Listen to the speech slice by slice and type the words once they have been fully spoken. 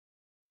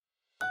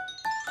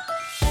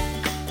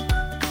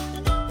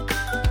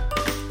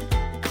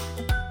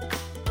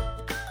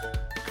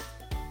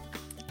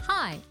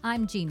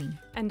I'm Jeannie.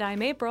 And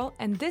I'm April,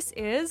 and this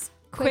is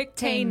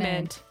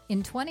Quicktainment.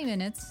 In 20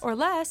 minutes or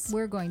less,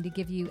 we're going to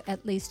give you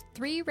at least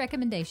 3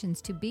 recommendations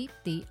to beat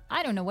the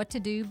I don't know what to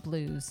do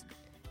blues.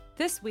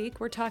 This week,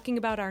 we're talking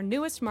about our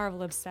newest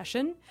Marvel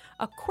obsession,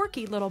 a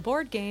quirky little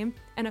board game,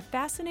 and a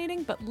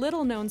fascinating but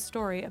little-known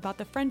story about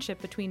the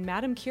friendship between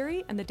Madame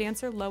Curie and the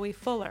dancer Loie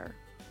Fuller.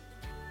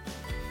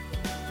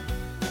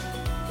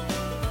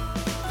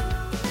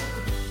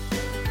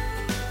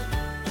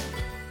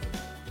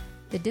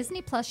 The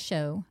Disney Plus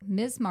show,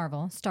 Ms.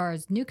 Marvel,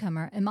 stars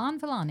newcomer Iman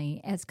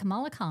Vellani as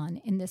Kamala Khan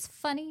in this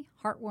funny,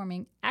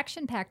 heartwarming,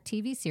 action-packed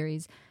TV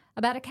series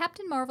about a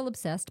Captain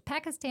Marvel-obsessed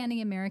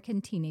Pakistani-American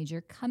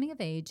teenager coming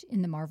of age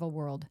in the Marvel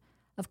world.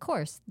 Of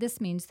course,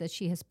 this means that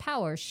she has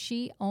powers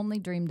she only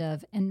dreamed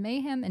of, and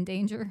mayhem and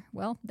danger,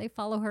 well, they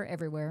follow her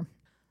everywhere.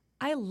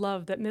 I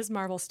love that Ms.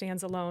 Marvel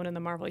stands alone in the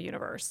Marvel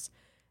Universe.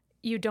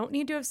 You don't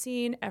need to have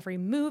seen every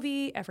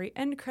movie, every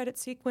end credit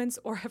sequence,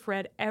 or have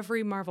read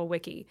every Marvel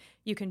wiki.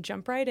 You can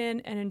jump right in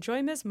and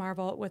enjoy Ms.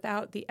 Marvel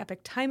without the epic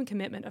time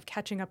commitment of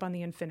catching up on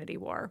the Infinity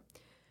War.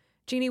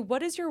 Jeannie,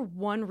 what is your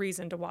one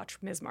reason to watch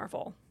Ms.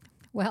 Marvel?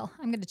 Well,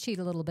 I'm going to cheat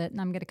a little bit,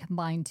 and I'm going to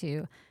combine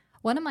two.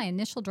 One of my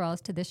initial draws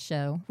to this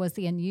show was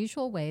the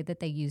unusual way that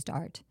they used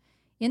art.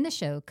 In the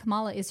show,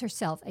 Kamala is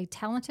herself a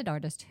talented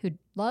artist who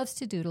loves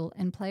to doodle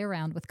and play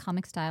around with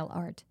comic-style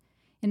art.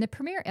 In the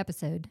premiere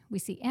episode, we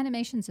see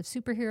animations of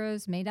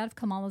superheroes made out of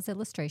Kamala's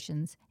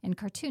illustrations, and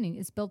cartooning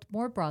is built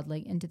more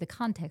broadly into the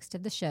context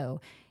of the show,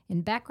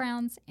 in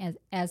backgrounds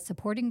as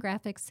supporting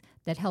graphics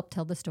that help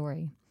tell the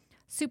story.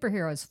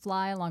 Superheroes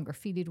fly along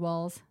graffitied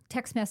walls,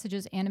 text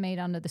messages animate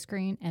onto the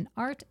screen, and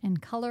art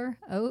and color,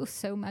 oh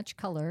so much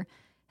color,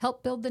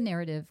 help build the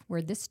narrative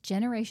where this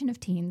generation of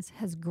teens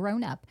has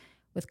grown up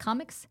with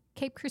comics,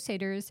 Cape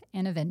Crusaders,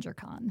 and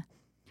AvengerCon.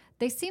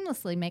 They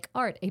seamlessly make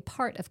art a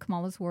part of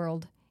Kamala's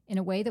world in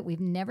a way that we've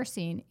never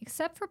seen,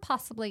 except for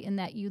possibly in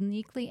that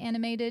uniquely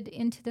animated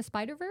Into the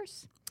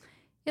Spider-Verse.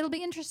 It'll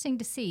be interesting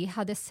to see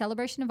how this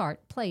celebration of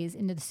art plays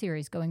into the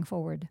series going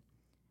forward.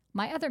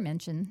 My other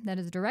mention that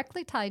is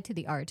directly tied to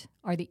the art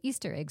are the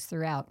Easter eggs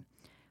throughout.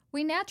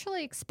 We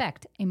naturally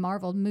expect a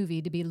Marvel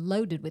movie to be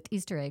loaded with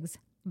Easter eggs,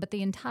 but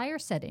the entire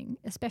setting,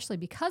 especially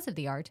because of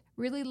the art,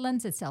 really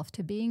lends itself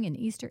to being an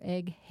Easter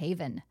egg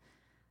haven.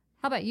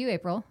 How about you,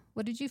 April?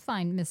 What did you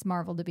find Ms.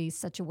 Marvel to be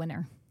such a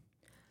winner?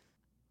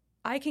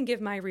 I can give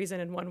my reason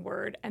in one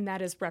word, and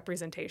that is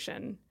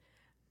representation.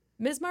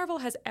 Ms. Marvel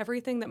has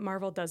everything that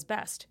Marvel does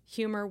best: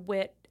 humor,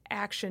 wit,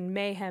 action,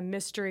 mayhem,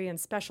 mystery, and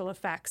special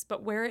effects,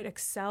 but where it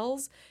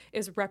excels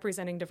is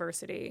representing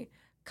diversity.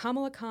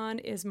 Kamala Khan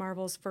is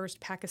Marvel's first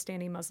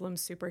Pakistani Muslim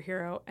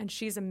superhero, and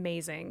she's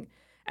amazing.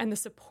 And the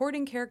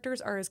supporting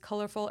characters are as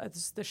colorful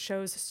as the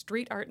show's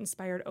street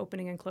art-inspired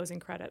opening and closing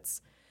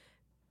credits.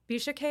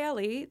 Bisha K.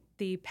 Ali,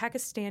 the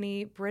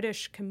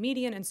Pakistani-British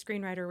comedian and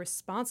screenwriter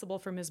responsible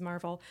for Ms.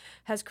 Marvel,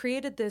 has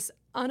created this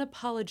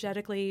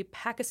unapologetically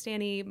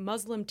Pakistani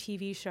Muslim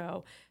TV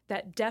show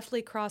that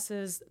deftly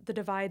crosses the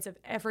divides of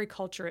every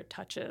culture it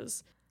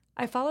touches.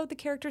 I followed the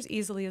characters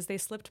easily as they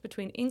slipped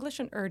between English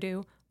and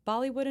Urdu,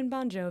 Bollywood and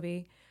Bon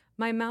Jovi.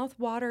 My mouth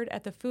watered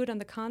at the food on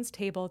the Khan's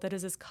table that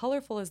is as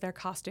colorful as their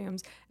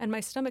costumes, and my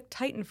stomach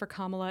tightened for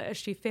Kamala as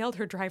she failed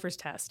her driver's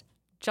test,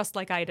 just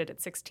like I did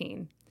at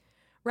 16.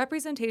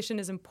 Representation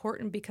is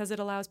important because it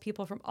allows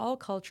people from all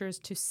cultures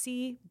to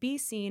see, be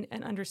seen,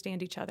 and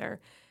understand each other.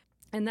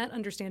 And that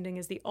understanding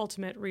is the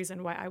ultimate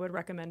reason why I would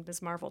recommend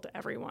Ms. Marvel to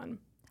everyone.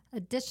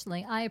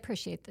 Additionally, I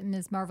appreciate that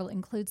Ms. Marvel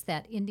includes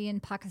that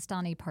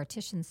Indian-Pakistani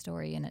partition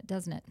story in it,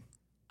 doesn't it?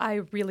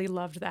 I really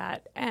loved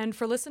that. And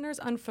for listeners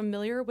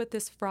unfamiliar with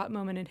this fraught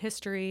moment in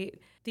history,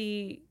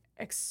 the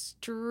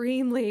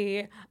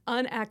extremely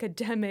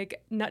unacademic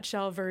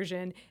nutshell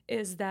version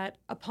is that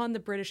upon the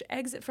British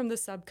exit from the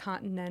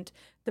subcontinent,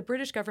 the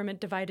British government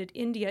divided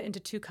India into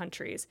 2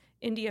 countries,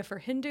 India for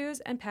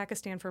Hindus and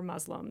Pakistan for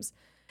Muslims.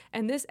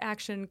 And this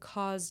action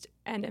caused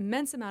an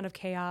immense amount of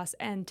chaos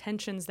and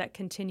tensions that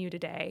continue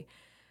today.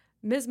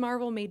 Ms.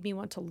 Marvel made me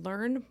want to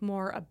learn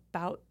more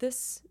about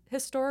this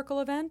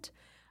historical event.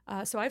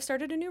 So I've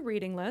started a new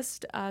reading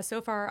list.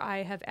 So far,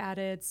 I have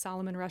added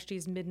Salman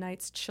Rushdie's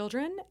Midnight's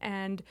Children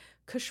and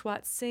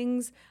Kushwant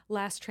Singh's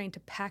Last Train to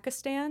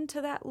Pakistan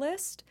to that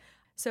list.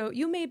 So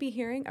you may be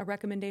hearing a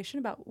recommendation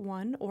about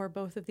one or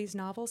both of these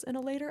novels in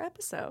a later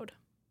episode.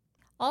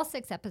 All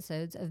 6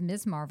 episodes of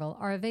Ms. Marvel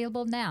are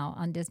available now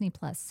on Disney+,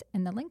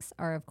 and the links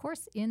are, of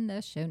course, in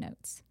the show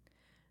notes.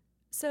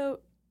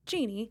 So,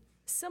 Jeannie,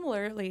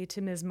 similarly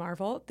to Ms.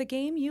 Marvel, the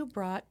game you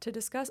brought to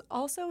discuss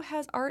also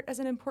has art as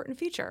an important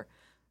feature.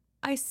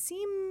 I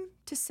seem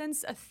to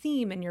sense a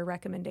theme in your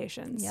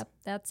recommendations. Yep,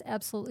 that's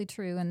absolutely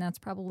true, and that's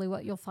probably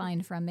what you'll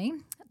find from me.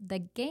 The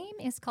game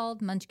is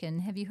called Munchkin.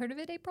 Have you heard of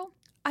it, April?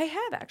 I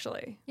have,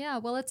 actually. Yeah,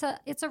 well, it's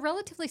a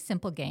relatively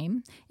simple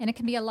game, and it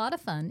can be a lot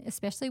of fun,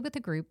 especially with a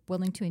group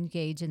willing to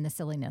engage in the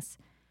silliness.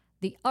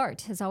 The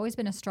art has always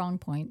been a strong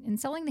point in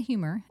selling the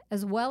humor,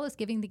 as well as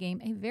giving the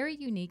game a very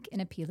unique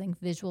and appealing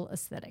visual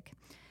aesthetic.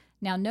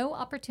 Now, no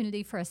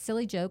opportunity for a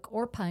silly joke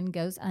or pun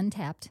goes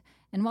untapped,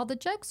 And while the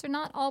jokes are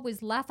not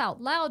always laugh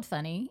out loud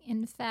funny,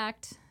 in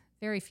fact,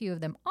 very few of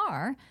them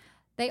are,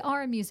 they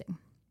are amusing.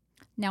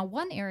 Now,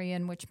 one area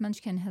in which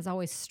Munchkin has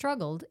always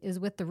struggled is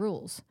with the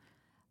rules.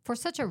 For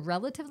such a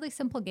relatively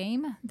simple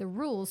game, the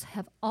rules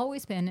have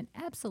always been an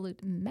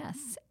absolute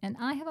mess. And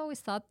I've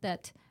always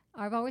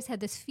had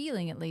this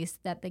feeling, at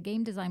least, that the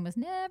game design was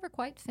never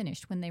quite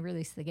finished when they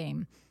released the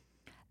game.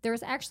 There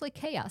is actually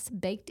chaos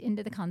baked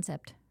into the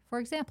concept. For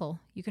example,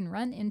 you can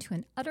run into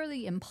an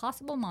utterly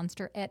impossible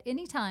monster at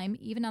any time,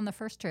 even on the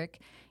first trick,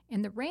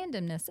 and the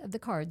randomness of the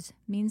cards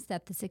means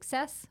that the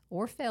success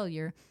or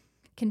failure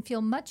can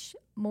feel much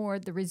more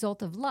the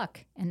result of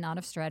luck and not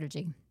of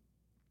strategy.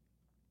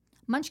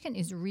 Munchkin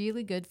is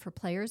really good for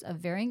players of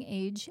varying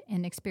age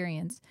and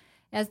experience,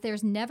 as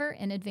there's never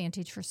an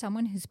advantage for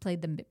someone who's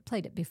played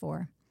it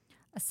before.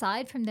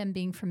 Aside from them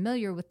being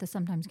familiar with the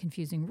sometimes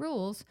confusing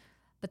rules,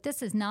 but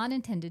this is not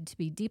intended to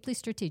be deeply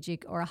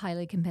strategic or a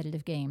highly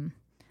competitive game.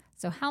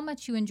 So how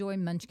much you enjoy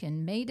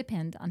Munchkin may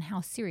depend on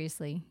how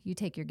seriously you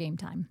take your game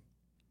time.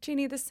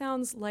 Jeannie, this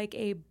sounds like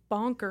a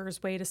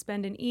bonkers way to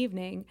spend an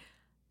evening,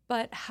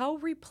 but how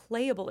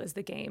replayable is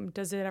the game?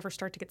 Does it ever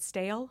start to get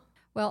stale?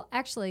 Well,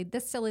 actually,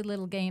 this silly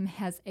little game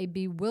has a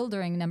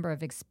bewildering number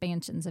of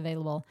expansions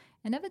available,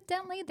 and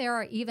evidently there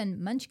are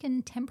even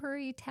Munchkin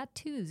temporary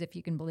tattoos, if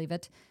you can believe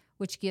it,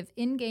 which give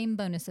in-game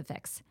bonus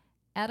effects.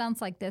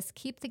 Add-ons like this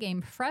keep the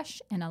game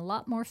fresh and a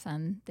lot more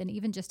fun than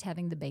even just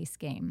having the base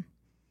game.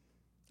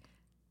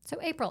 So,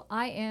 April,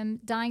 I am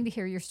dying to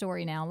hear your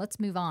story now. Let's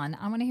move on.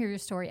 I want to hear your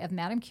story of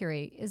Madame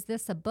Curie. Is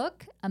this a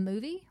book, a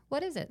movie?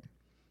 What is it?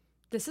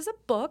 This is a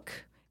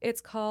book.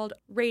 It's called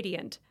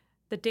Radiant: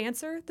 The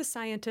Dancer, the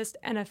Scientist,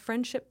 and a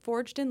Friendship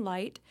Forged in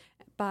Light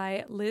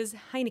by Liz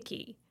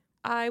Heinecke.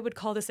 I would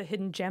call this a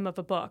hidden gem of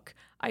a book.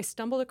 I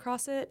stumbled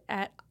across it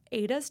at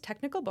Ada's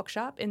Technical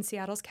Bookshop in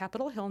Seattle's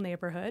Capitol Hill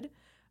neighborhood.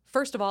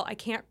 First of all, I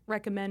can't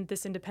recommend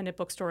this independent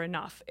bookstore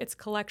enough. Its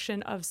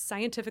collection of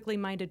scientifically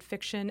minded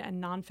fiction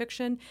and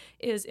nonfiction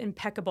is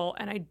impeccable,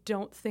 and I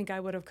don't think I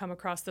would have come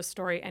across this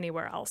story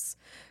anywhere else.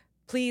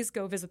 Please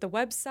go visit the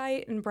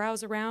website and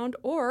browse around,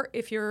 or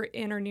if you're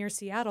in or near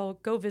Seattle,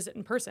 go visit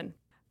in person.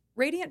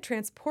 Radiant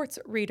transports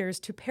readers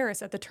to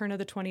Paris at the turn of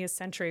the 20th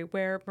century,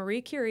 where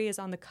Marie Curie is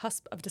on the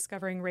cusp of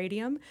discovering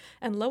radium,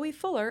 and Loie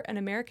Fuller, an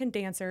American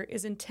dancer,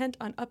 is intent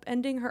on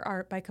upending her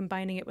art by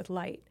combining it with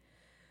light.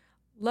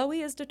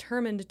 Loie is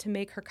determined to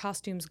make her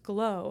costumes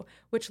glow,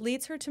 which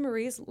leads her to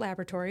Marie's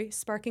laboratory,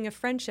 sparking a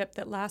friendship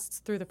that lasts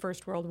through the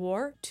First World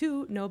War,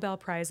 2 Nobel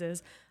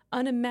Prizes,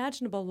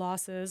 unimaginable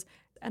losses,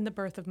 and the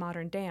birth of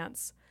modern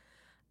dance.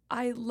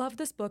 I love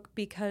this book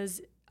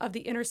because of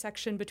the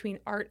intersection between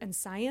art and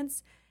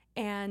science,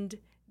 and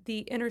the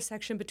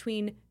intersection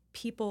between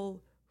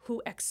people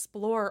who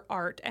explore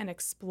art and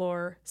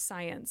explore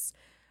science.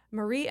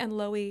 Marie and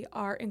Loie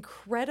are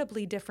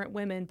incredibly different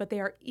women, but they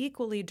are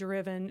equally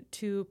driven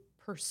to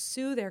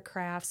pursue their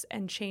crafts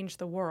and change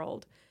the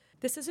world.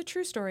 This is a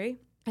true story,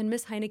 and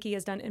Miss Heinecke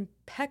has done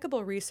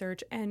impeccable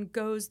research and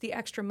goes the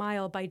extra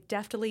mile by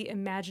deftly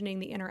imagining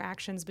the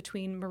interactions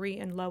between Marie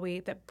and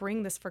Loie that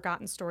bring this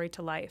forgotten story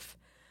to life.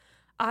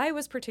 I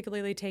was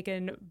particularly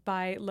taken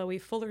by Loie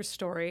Fuller's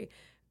story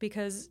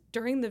because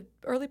during the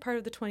early part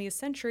of the 20th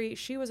century,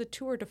 she was a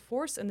tour de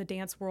force in the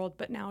dance world,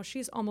 but now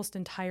she's almost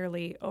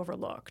entirely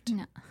overlooked.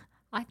 No,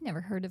 I've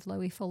never heard of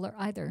Loie Fuller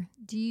either.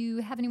 Do you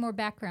have any more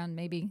background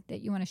maybe that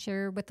you want to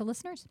share with the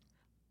listeners?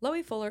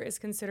 Loie Fuller is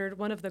considered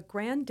one of the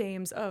grand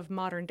dames of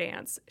modern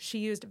dance. She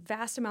used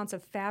vast amounts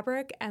of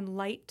fabric and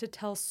light to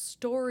tell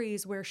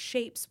stories where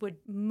shapes would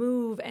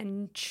move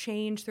and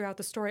change throughout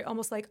the story,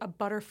 almost like a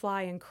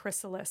butterfly and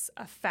chrysalis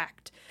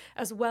effect,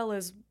 as well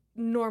as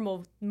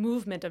normal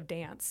movement of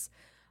dance.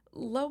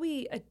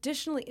 Loie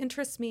additionally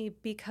interests me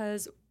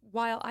because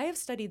while I have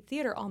studied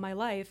theater all my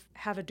life,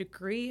 have a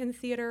degree in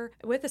theater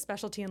with a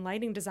specialty in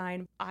lighting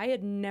design, I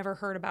had never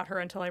heard about her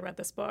until I read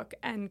this book,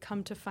 and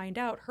come to find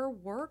out her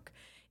work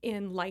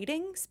in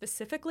lighting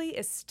specifically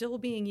is still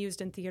being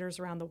used in theaters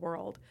around the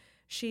world.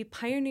 She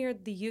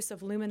pioneered the use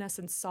of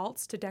luminescent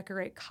salts to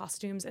decorate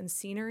costumes and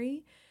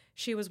scenery.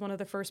 She was one of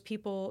the first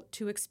people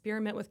to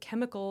experiment with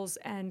chemicals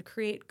and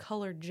create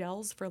colored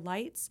gels for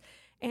lights,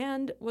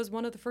 and was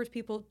one of the first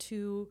people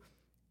to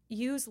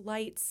use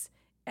lights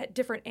at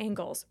different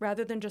angles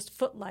rather than just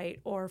footlight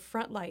or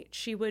front light.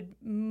 She would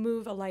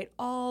move a light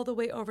all the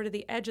way over to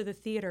the edge of the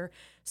theater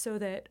so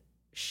that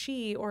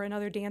she or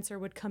another dancer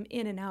would come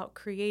in and out,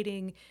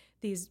 creating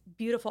these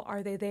beautiful,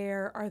 are they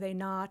there, are they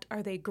not,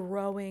 are they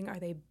growing, are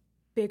they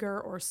bigger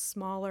or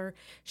smaller?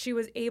 She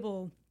was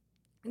able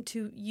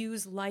to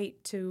use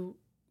light to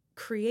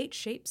create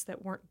shapes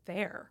that weren't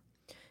there.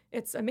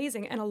 It's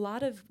amazing, and a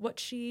lot of what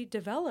she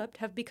developed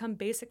have become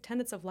basic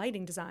tenets of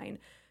lighting design.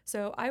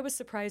 So I was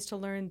surprised to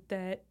learn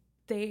that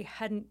they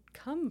hadn't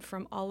come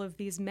from all of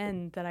these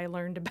men that I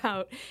learned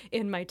about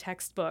in my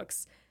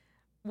textbooks,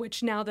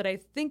 which now that I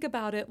think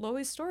about it,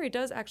 Loie's story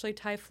does actually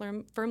tie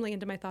firmly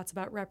into my thoughts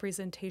about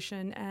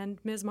representation and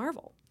Ms.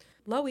 Marvel.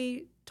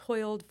 Loie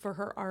toiled for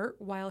her art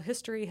while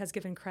history has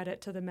given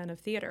credit to the men of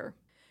theater.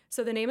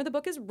 So the name of the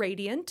book is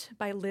Radiant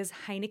by Liz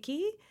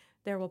Heinecke.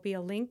 There will be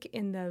a link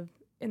in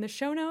the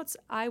show notes.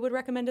 I would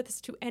recommend this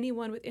to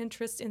anyone with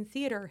interest in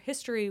theater,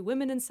 history,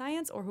 women in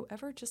science, or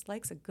whoever just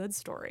likes a good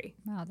story.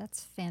 Wow,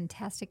 that's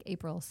fantastic,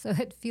 April. So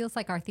it feels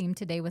like our theme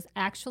today was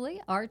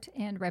actually art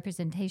and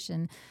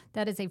representation.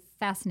 That is a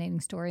fascinating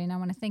story, and I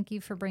want to thank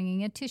you for bringing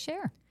it to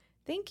share.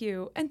 Thank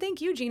you. And thank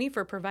you, Jeannie,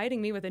 for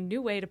providing me with a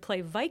new way to play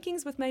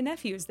Vikings with my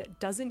nephews that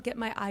doesn't get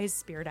my eyes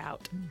speared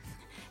out.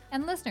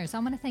 And listeners, I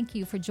want to thank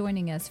you for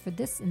joining us for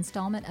this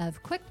installment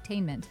of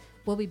Quicktainment.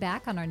 We'll be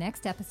back on our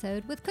next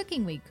episode with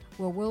Cooking Week,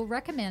 where we'll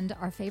recommend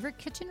our favorite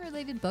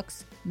kitchen-related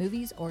books,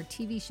 movies, or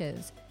TV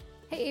shows.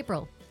 Hey,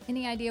 April,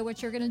 any idea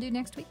what you're going to do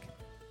next week?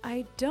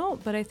 I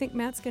don't, but I think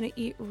Matt's going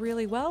to eat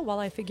really well while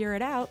I figure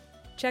it out.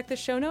 Check the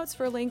show notes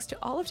for links to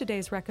all of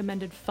today's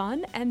recommended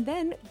fun, and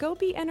then go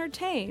be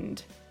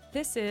entertained.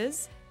 This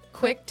is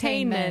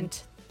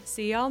Quicktainment.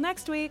 See y'all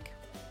next week.